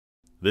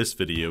This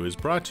video is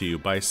brought to you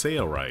by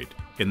Sailrite.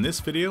 In this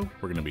video,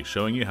 we're going to be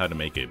showing you how to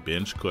make a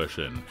bench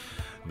cushion.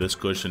 This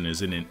cushion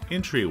is in an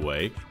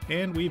entryway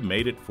and we've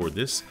made it for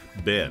this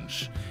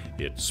bench.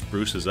 It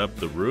spruces up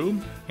the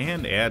room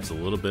and adds a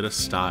little bit of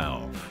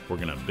style. We're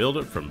going to build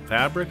it from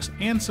fabrics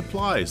and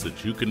supplies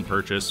that you can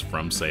purchase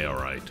from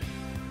Sailrite.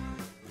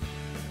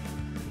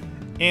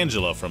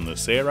 Angela from the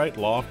Sailrite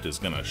Loft is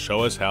going to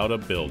show us how to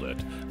build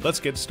it. Let's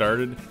get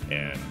started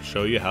and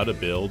show you how to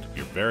build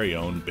your very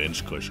own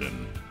bench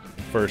cushion.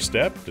 First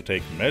step, to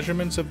take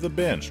measurements of the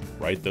bench.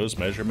 Write those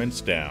measurements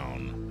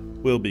down.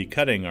 We'll be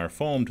cutting our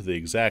foam to the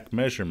exact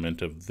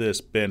measurement of this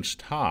bench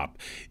top.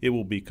 It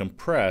will be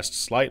compressed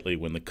slightly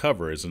when the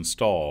cover is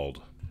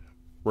installed.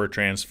 We're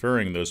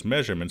transferring those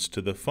measurements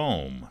to the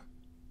foam.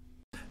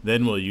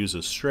 Then we'll use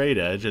a straight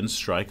edge and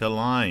strike a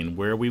line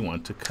where we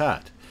want to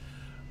cut.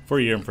 For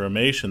your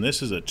information,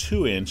 this is a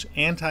 2-inch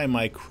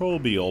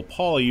antimicrobial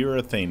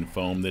polyurethane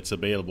foam that's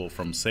available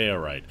from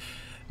Sailrite.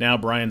 Now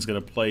Brian's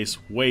going to place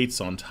weights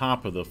on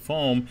top of the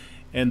foam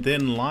and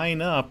then line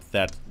up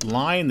that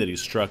line that he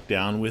struck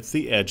down with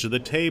the edge of the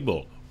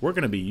table. We're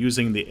going to be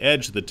using the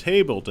edge of the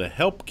table to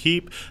help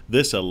keep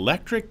this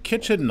electric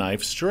kitchen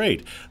knife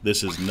straight.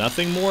 This is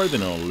nothing more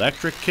than an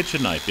electric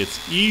kitchen knife.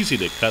 It's easy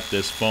to cut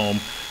this foam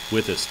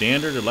with a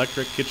standard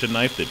electric kitchen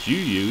knife that you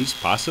use,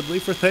 possibly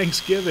for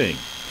Thanksgiving.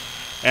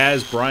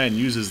 As Brian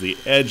uses the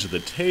edge of the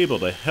table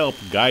to help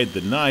guide the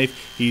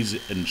knife, he's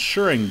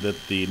ensuring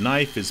that the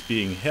knife is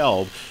being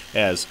held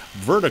as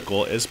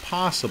vertical as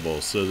possible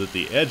so that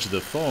the edge of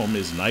the foam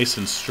is nice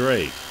and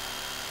straight.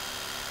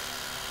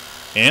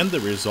 And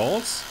the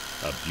results?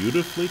 A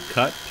beautifully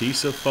cut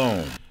piece of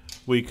foam.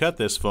 We cut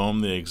this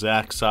foam the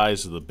exact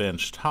size of the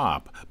bench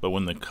top, but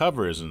when the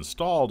cover is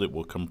installed, it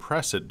will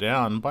compress it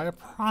down by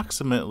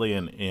approximately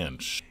an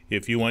inch.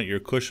 If you want your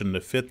cushion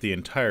to fit the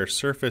entire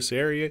surface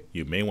area,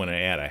 you may want to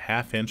add a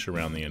 ½ inch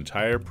around the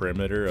entire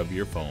perimeter of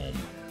your foam.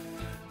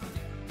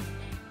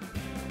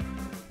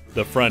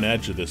 The front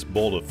edge of this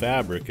bolt of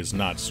fabric is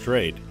not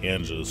straight.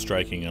 Angela's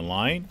striking a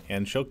line,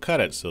 and she'll cut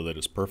it so that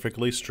it's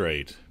perfectly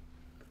straight.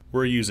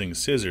 We're using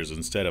scissors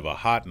instead of a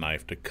hot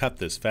knife to cut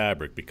this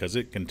fabric because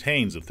it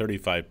contains a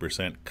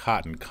 35%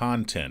 cotton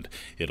content.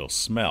 It'll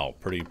smell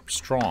pretty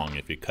strong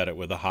if you cut it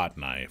with a hot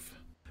knife.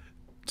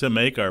 To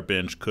make our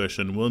bench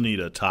cushion, we'll need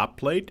a top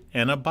plate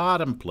and a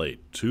bottom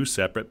plate, 2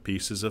 separate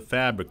pieces of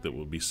fabric that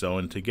will be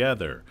sewn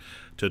together.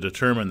 To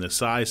determine the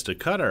size to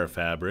cut our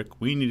fabric,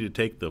 we need to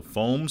take the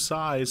foam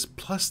size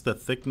plus the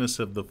thickness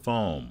of the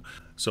foam.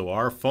 So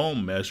our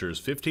foam measures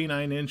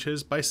 59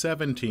 inches by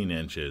 17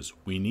 inches.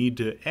 We need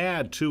to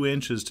add 2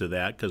 inches to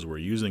that because we're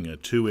using a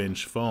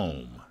 2-inch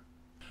foam.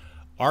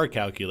 Our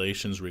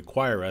calculations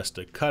require us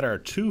to cut our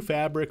 2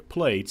 fabric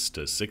plates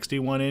to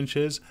 61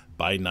 inches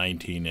by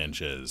 19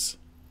 inches.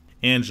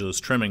 Angela's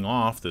trimming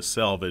off the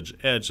selvage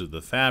edge of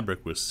the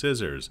fabric with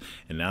scissors,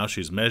 and now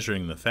she's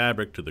measuring the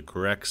fabric to the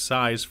correct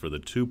size for the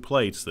 2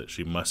 plates that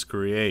she must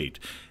create.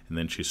 And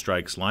then she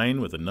strikes line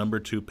with a number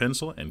 2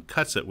 pencil and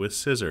cuts it with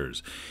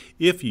scissors.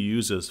 If you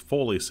use a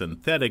fully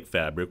synthetic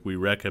fabric, we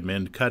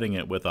recommend cutting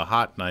it with a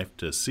hot knife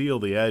to seal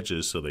the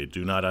edges so they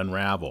do not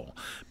unravel.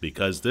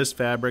 Because this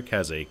fabric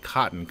has a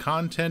cotton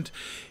content,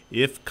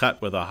 if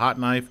cut with a hot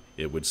knife,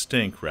 it would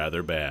stink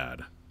rather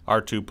bad. Our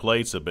 2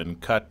 plates have been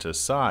cut to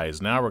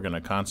size. Now we're going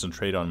to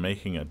concentrate on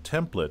making a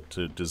template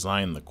to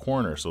design the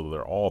corners so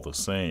they're all the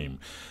same.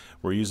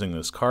 We're using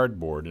this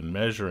cardboard and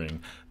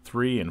measuring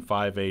 3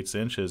 5/8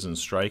 inches and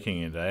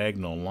striking a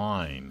diagonal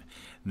line.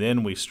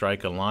 Then we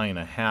strike a line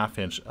a ½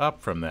 inch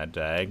up from that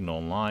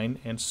diagonal line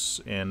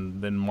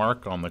and then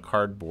mark on the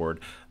cardboard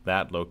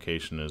that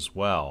location as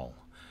well.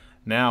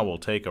 Now we'll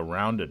take a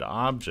rounded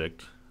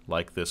object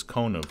like this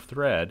cone of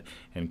thread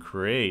and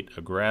create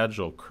a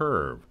gradual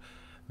curve.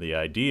 The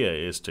idea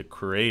is to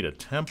create a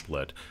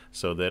template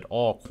so that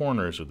all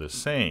corners are the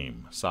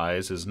same.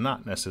 Size is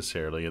not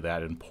necessarily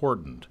that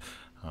important,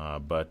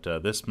 but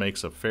this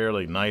makes a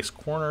fairly nice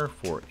corner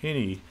for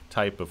any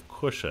type of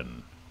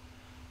cushion.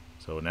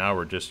 So now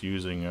we're just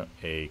using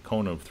a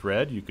cone of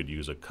thread. You could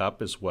use a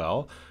cup as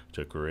well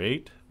to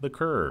create the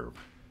curve.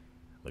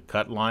 The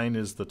cut line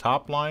is the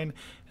top line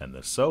and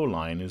the sew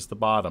line is the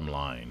bottom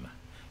line.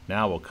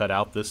 Now we'll cut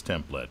out this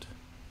template.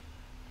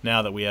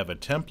 Now that we have a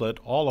template,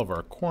 all of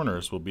our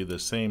corners will be the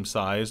same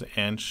size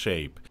and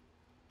shape.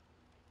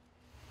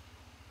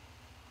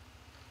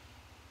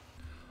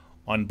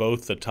 On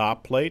both the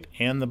top plate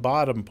and the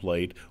bottom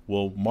plate,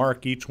 we'll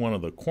mark each one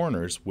of the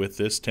corners with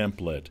this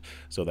template.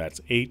 So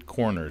that's 8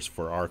 corners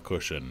for our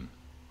cushion.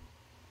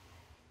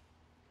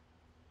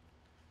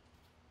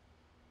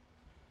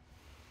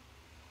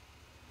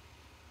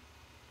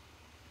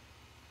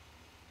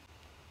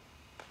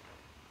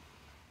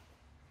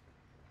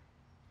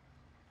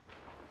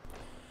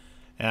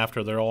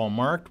 After they're all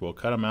marked, we'll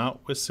cut them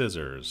out with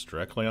scissors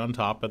directly on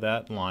top of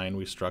that line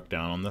we struck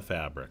down on the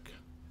fabric.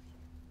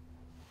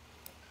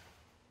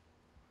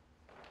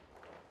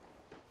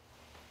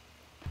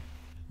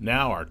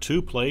 Now our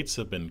 2 plates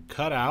have been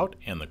cut out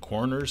and the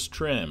corners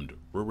trimmed.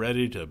 We're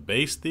ready to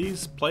baste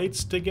these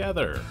plates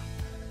together.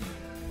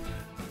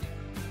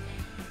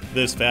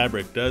 This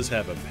fabric does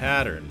have a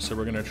pattern, so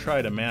we're going to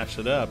try to match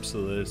it up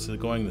so that it's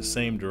going the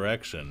same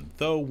direction,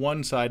 though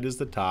one side is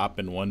the top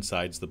and one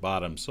side's the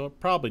bottom, so it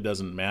probably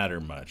doesn't matter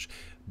much.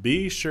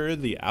 Be sure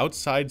the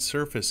outside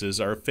surfaces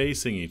are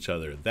facing each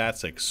other.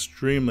 That's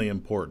extremely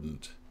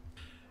important.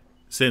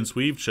 Since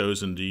we've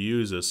chosen to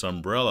use this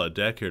umbrella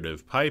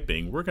decorative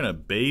piping, we're going to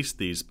baste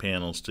these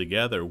panels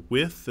together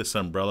with this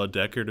umbrella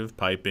decorative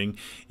piping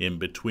in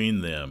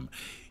between them.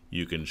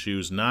 You can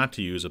choose not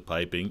to use a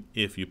piping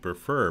if you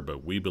prefer,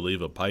 but we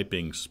believe a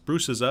piping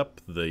spruces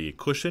up the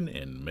cushion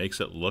and makes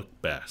it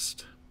look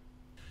best.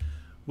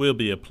 We'll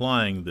be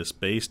applying this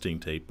basting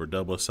tape or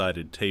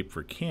double-sided tape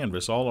for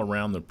canvas all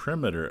around the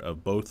perimeter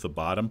of both the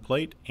bottom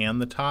plate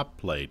and the top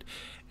plate.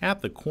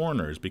 At the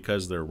corners,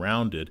 because they're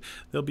rounded,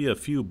 there'll be a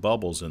few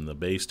bubbles in the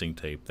basting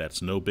tape.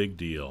 That's no big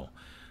deal.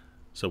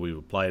 So we've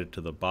applied it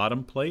to the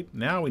bottom plate.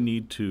 Now we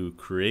need to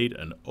create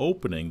an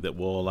opening that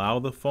will allow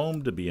the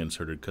foam to be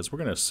inserted, because we're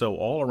going to sew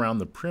all around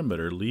the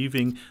perimeter,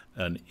 leaving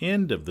an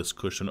end of this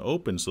cushion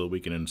open so that we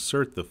can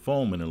insert the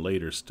foam in a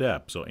later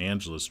step. So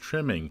Angela's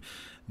trimming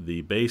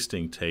the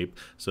basting tape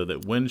so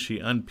that when she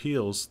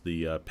unpeels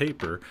the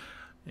paper,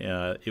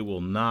 it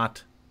will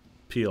not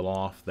peel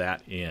off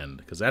that end,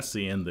 because that's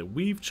the end that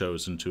we've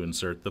chosen to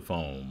insert the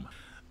foam.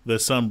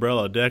 This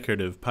umbrella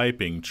decorative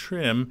piping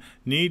trim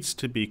needs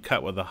to be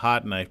cut with a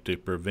hot knife to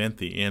prevent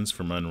the ends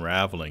from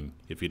unraveling.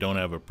 If you don't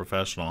have a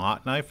professional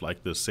hot knife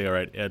like this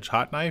Sailrite Edge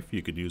hot knife,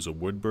 you could use a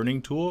wood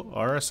burning tool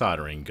or a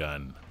soldering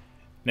gun.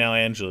 Now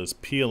Angela's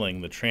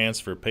peeling the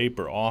transfer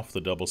paper off the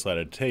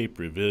double-sided tape,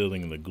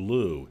 revealing the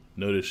glue.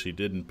 Notice she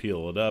didn't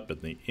peel it up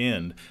at the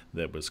end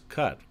that was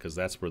cut, because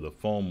that's where the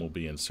foam will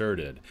be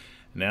inserted.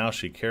 Now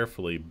she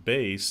carefully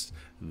bastes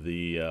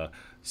the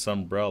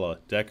umbrella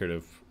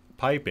decorative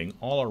piping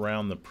all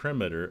around the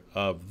perimeter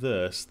of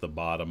the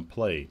bottom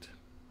plate.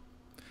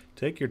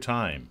 Take your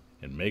time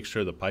and make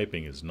sure the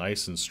piping is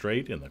nice and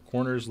straight and the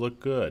corners look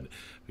good,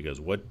 because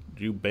what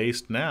you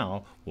baste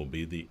now will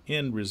be the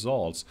end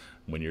results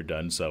when you're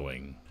done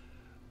sewing.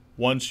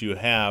 Once you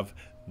have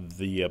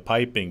the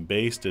piping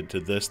basted to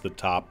the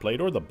top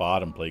plate or the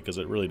bottom plate, because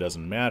it really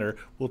doesn't matter,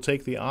 we'll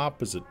take the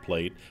opposite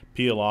plate,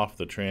 peel off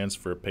the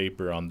transfer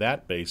paper on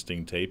that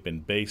basting tape,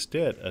 and baste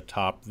it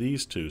atop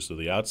these two so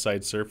the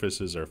outside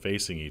surfaces are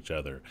facing each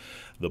other.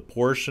 The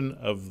portion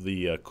of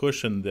the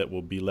cushion that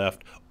will be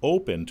left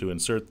open to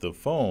insert the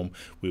foam,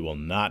 we will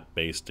not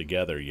baste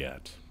together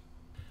yet.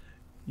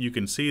 You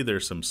can see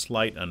there's some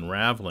slight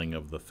unraveling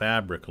of the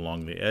fabric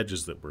along the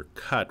edges that were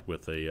cut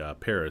with a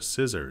pair of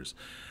scissors.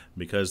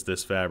 Because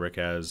this fabric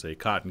has a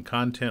cotton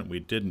content, we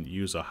didn't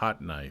use a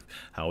hot knife.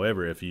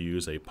 However, if you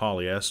use a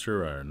polyester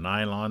or a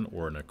nylon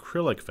or an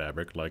acrylic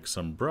fabric like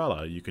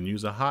Umbrella, you can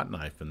use a hot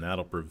knife, and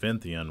that'll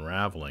prevent the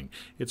unraveling.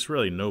 It's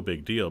really no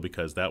big deal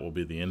because that will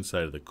be the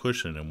inside of the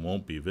cushion and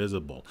won't be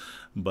visible.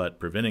 But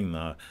preventing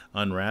the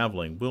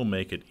unraveling will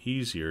make it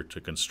easier to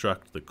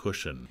construct the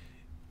cushion.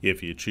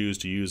 If you choose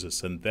to use a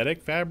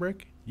synthetic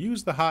fabric,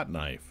 use the hot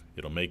knife.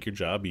 It'll make your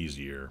job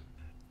easier.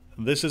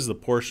 This is the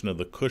portion of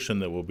the cushion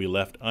that will be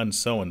left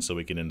unsewn so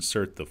we can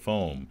insert the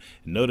foam.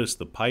 Notice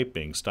the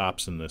piping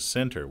stops in the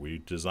center.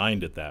 We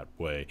designed it that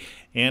way.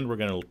 And we're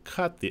going to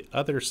cut the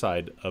other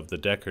side of the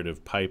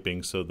decorative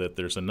piping so that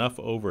there's enough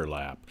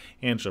overlap.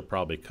 Angela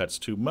probably cuts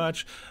too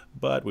much,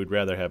 but we'd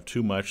rather have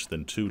too much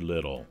than too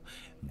little.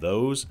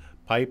 Those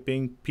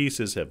piping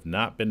pieces have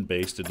not been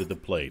basted to the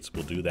plates.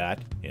 We'll do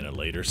that in a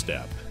later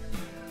step.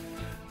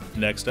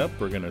 Next up,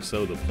 we're going to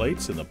sew the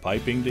plates and the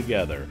piping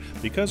together.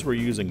 Because we're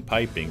using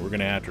piping, we're going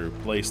to have to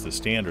replace the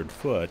standard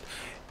foot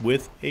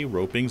with a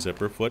roping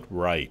zipper foot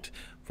right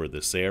for the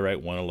Sailrite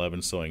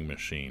 111 sewing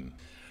machine.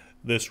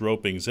 This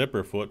roping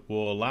zipper foot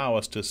will allow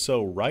us to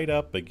sew right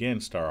up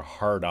against our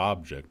hard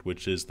object,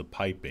 which is the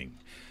piping.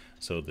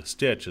 So the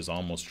stitch is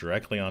almost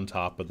directly on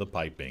top of the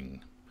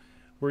piping.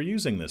 We're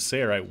using the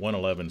Sailrite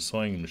 111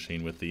 sewing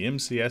machine with the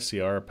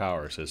MCSCR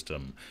power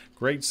system.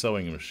 Great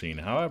sewing machine.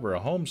 However,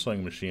 a home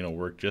sewing machine will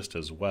work just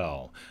as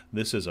well.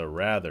 This is a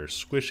rather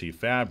squishy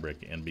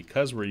fabric, and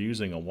because we're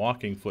using a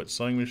walking foot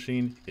sewing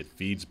machine, it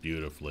feeds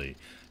beautifully.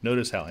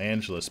 Notice how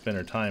Angela spent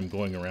her time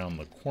going around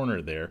the corner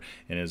there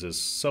and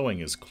is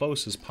sewing as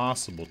close as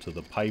possible to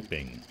the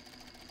piping.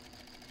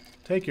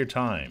 Take your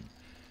time,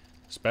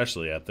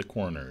 especially at the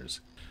corners.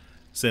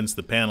 Since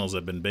the panels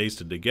have been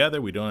basted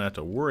together, we don't have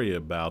to worry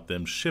about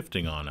them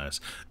shifting on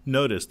us.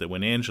 Notice that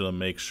when Angela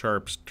makes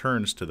sharp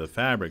turns to the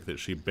fabric that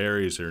she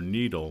buries her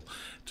needle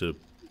to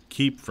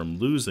keep from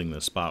losing the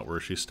spot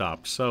where she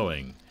stopped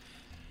sewing.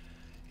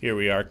 Here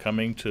we are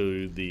coming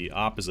to the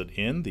opposite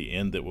end, the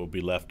end that will be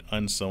left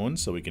unsewn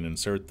so we can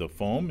insert the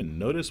foam, and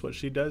notice what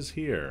she does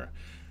here.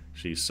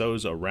 She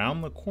sews around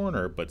the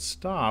corner but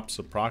stops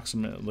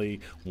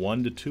approximately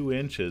 1 to 2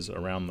 inches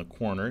around the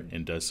corner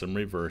and does some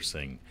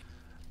reversing.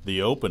 The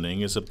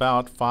opening is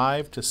about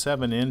 5 to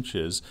 7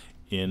 inches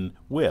in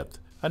width,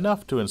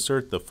 enough to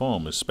insert the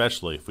foam,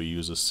 especially if we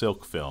use a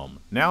silk film.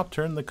 Now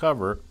turn the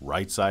cover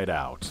right side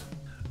out.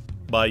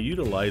 By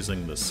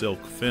utilizing the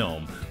silk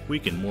film, we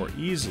can more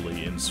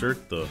easily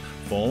insert the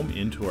foam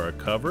into our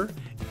cover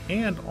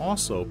and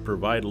also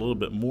provide a little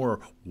bit more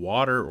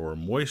water or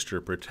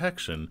moisture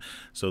protection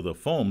so the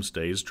foam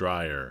stays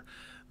drier.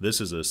 This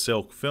is a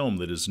silk film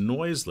that is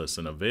noiseless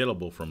and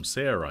available from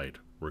Sailrite.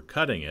 We're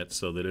cutting it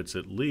so that it's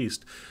at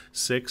least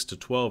 6 to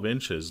 12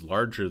 inches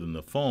larger than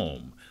the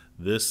foam.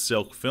 This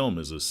silk film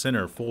is a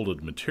center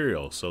folded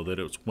material so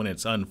that when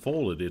it's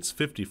unfolded, it's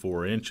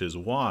 54 inches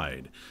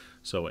wide.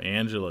 So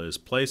Angela is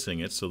placing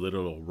it so that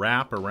it'll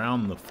wrap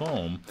around the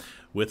foam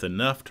with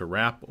enough to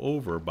wrap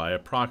over by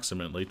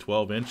approximately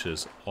 12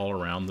 inches all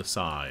around the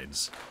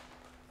sides.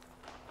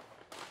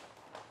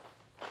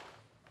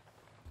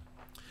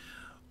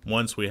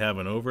 Once we have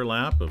an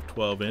overlap of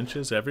 12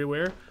 inches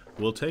everywhere,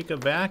 we'll take a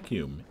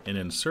vacuum and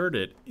insert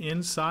it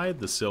inside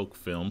the silk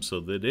film so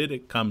that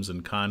it comes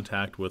in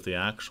contact with the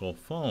actual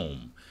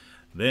foam.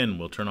 Then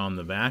we'll turn on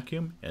the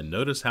vacuum and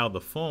notice how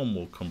the foam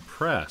will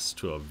compress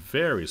to a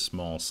very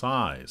small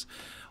size,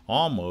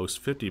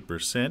 almost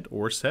 50%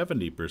 or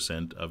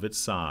 70% of its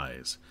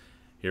size.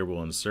 Here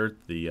we'll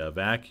insert the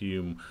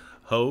vacuum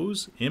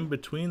hose in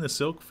between the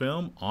silk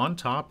film on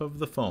top of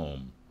the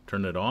foam.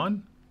 Turn it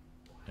on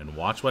and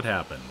watch what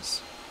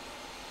happens.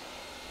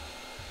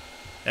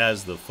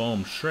 As the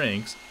foam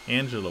shrinks,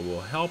 Angela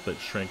will help it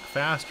shrink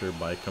faster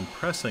by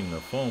compressing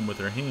the foam with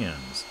her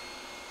hands.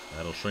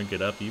 That'll shrink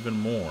it up even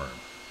more.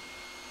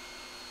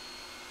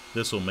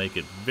 This will make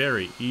it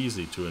very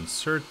easy to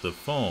insert the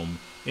foam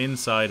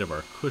inside of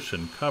our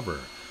cushion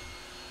cover.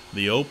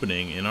 The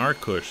opening in our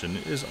cushion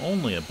is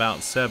only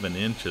about 7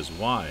 inches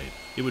wide.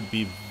 It would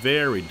be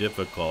very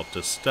difficult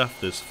to stuff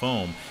this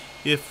foam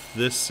if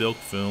this silk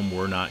film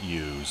were not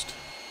used.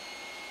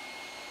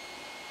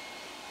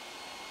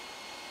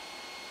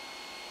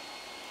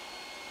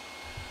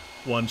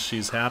 Once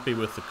she's happy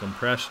with the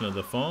compression of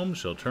the foam,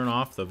 she'll turn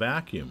off the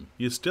vacuum.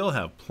 You still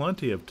have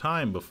plenty of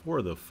time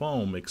before the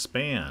foam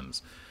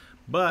expands.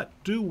 But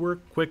do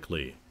work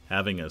quickly.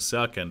 Having a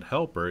second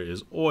helper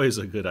is always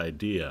a good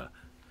idea.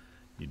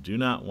 You do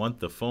not want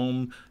the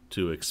foam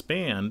to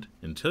expand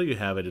until you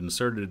have it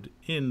inserted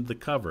in the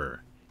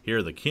cover.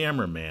 Here the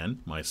cameraman,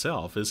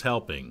 myself, is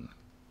helping.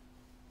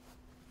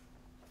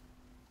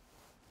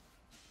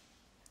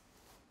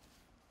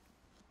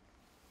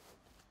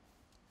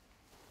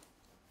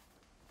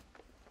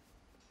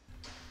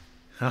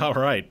 All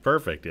right,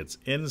 perfect. It's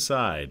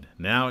inside.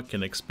 Now it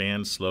can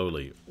expand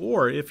slowly.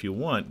 Or if you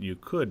want, you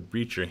could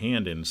reach your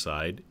hand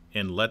inside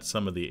and let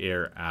some of the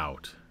air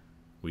out.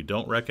 We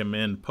don't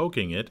recommend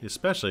poking it,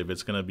 especially if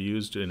it's going to be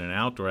used in an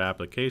outdoor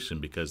application,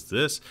 because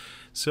this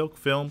silk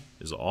film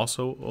is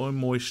also a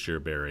moisture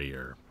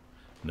barrier.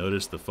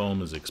 Notice the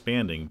foam is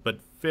expanding,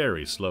 but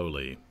very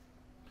slowly.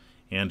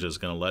 Angela's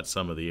going to let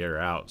some of the air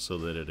out so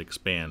that it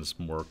expands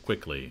more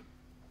quickly.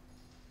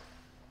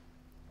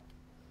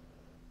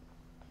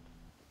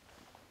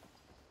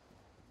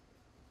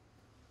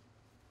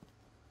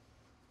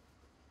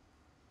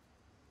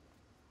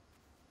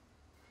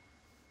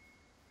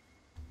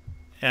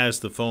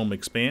 As the foam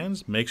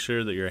expands, make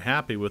sure that you're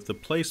happy with the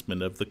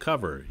placement of the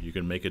cover. You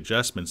can make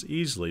adjustments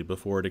easily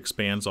before it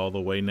expands all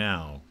the way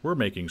now. We're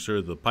making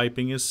sure the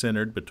piping is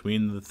centered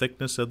between the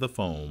thickness of the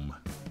foam.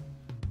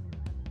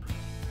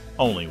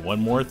 Only one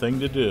more thing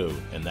to do,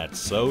 and that's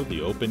sew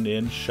the open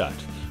end shut.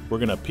 We're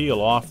going to peel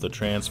off the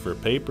transfer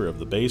paper of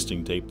the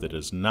basting tape that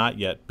has not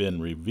yet been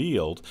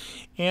revealed,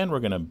 and we're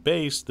going to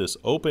baste this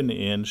open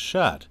end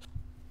shut.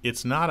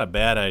 It's not a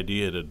bad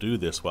idea to do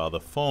this while the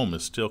foam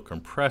is still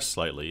compressed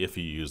slightly if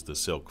you use the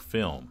silk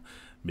film,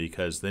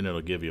 because then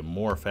it'll give you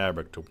more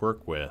fabric to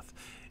work with.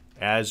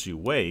 As you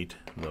wait,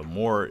 the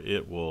more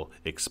it will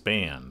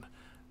expand.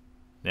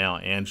 Now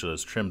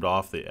Angela's trimmed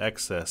off the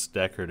excess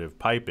decorative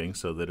piping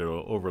so that it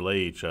will overlay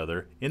each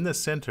other in the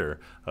center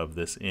of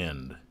this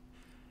end.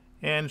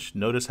 And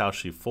notice how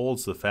she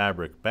folds the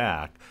fabric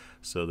back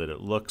so that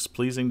it looks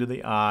pleasing to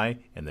the eye,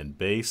 and then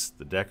baste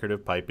the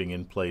decorative piping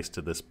in place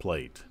to this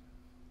plate.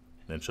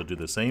 Then she'll do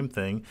the same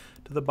thing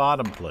to the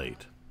bottom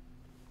plate.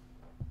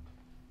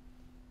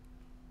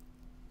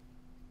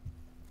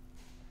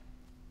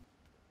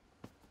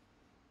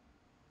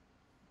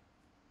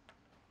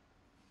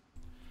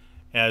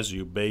 As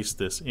you baste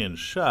this in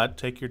shut,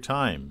 take your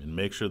time and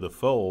make sure the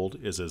fold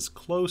is as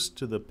close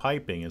to the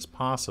piping as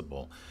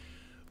possible.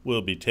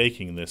 We'll be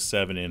taking this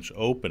 7-inch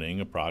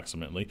opening,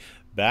 approximately,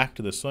 back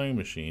to the sewing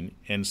machine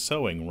and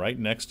sewing right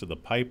next to the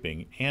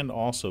piping, and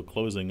also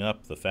closing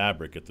up the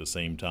fabric at the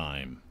same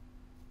time.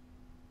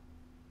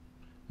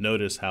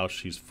 Notice how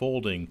she's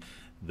folding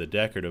the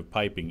decorative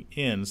piping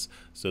ends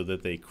so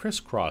that they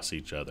crisscross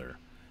each other.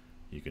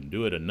 You can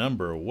do it a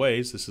number of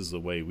ways. This is the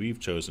way we've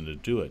chosen to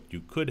do it. You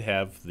could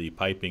have the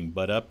piping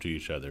butt up to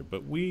each other,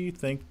 but we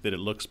think that it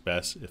looks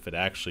best if it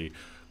actually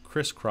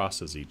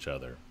crisscrosses each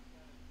other.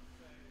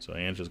 So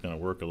Angela's going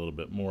to work a little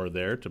bit more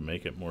there to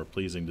make it more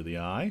pleasing to the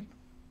eye.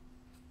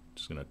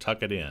 Just going to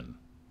tuck it in.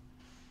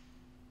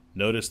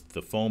 Notice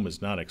the foam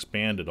is not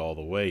expanded all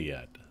the way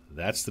yet.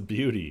 That's the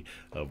beauty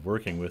of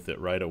working with it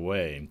right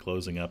away and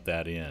closing up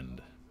that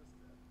end.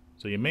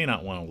 So you may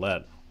not want to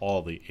let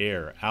all the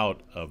air out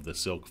of the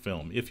silk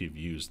film if you've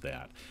used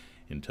that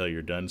until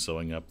you're done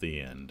sewing up the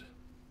end.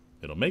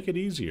 It'll make it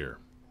easier.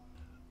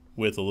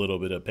 With a little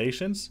bit of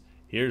patience,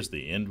 here's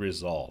the end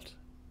result.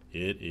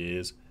 It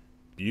is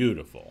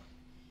beautiful.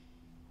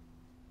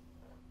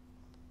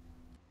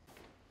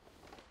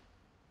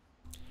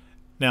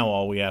 Now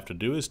all we have to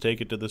do is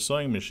take it to the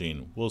sewing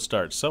machine. We'll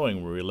start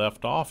sewing where we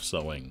left off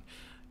sewing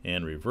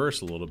and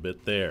reverse a little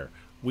bit there.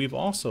 We've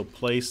also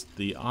placed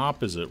the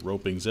opposite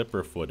roping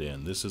zipper foot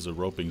in. This is a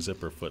roping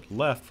zipper foot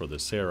left for the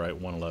Sailrite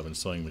 111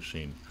 sewing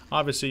machine.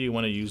 Obviously you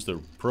want to use the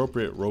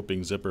appropriate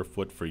roping zipper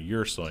foot for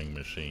your sewing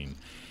machine.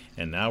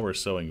 And now we're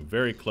sewing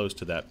very close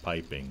to that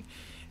piping.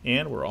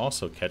 And we're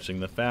also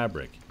catching the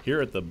fabric.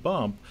 Here at the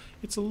bump,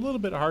 it's a little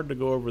bit hard to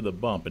go over the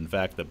bump. In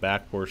fact, the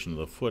back portion of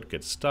the foot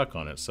gets stuck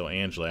on it, so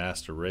Angela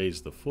has to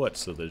raise the foot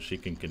so that she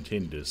can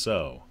continue to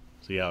sew.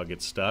 See how it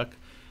gets stuck?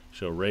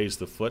 She'll raise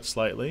the foot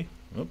slightly.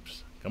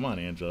 Oops. Come on,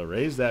 Angela,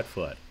 raise that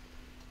foot.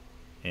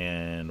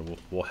 And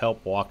we'll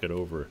help walk it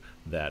over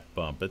that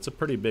bump. It's a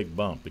pretty big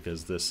bump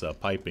because this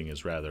piping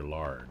is rather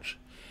large.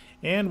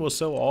 And we'll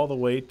sew all the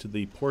way to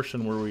the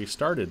portion where we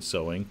started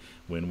sewing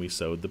when we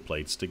sewed the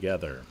plates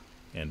together.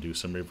 And do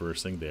some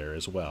reversing there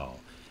as well.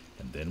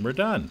 And then we're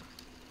done.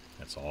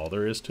 That's all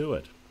there is to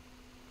it.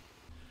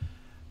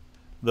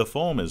 The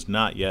foam is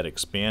not yet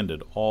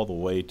expanded all the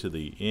way to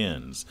the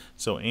ends,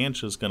 so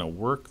Angela's going to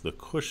work the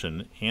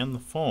cushion and the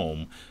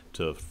foam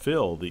to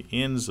fill the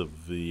ends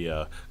of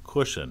the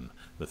cushion.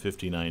 The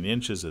 59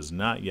 inches has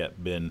not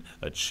yet been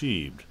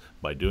achieved.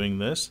 By doing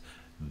this,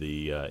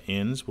 the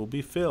ends will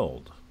be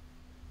filled.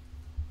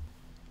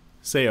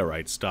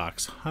 Sailrite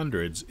stocks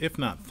hundreds, if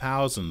not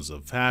thousands,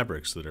 of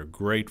fabrics that are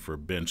great for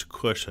bench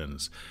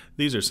cushions.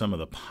 These are some of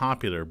the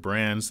popular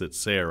brands that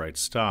Sailrite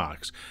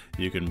stocks.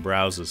 You can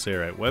browse the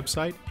Sailrite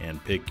website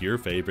and pick your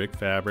favorite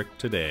fabric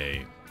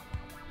today.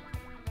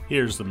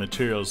 Here's the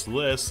materials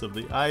list of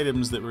the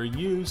items that were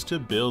used to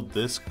build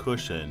this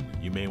cushion.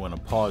 You may want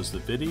to pause the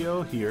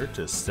video here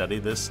to study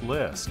this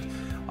list.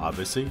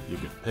 Obviously, you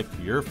can pick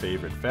your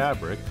favorite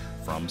fabric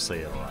from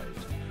Sailrite.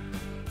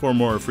 For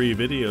more free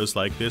videos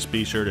like this,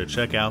 be sure to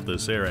check out the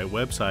Sailrite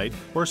website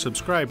or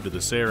subscribe to the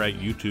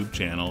Sailrite YouTube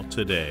channel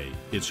today.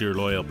 It's your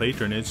loyal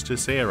patronage to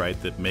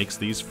Sailrite that makes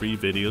these free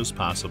videos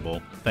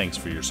possible. Thanks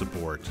for your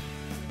support.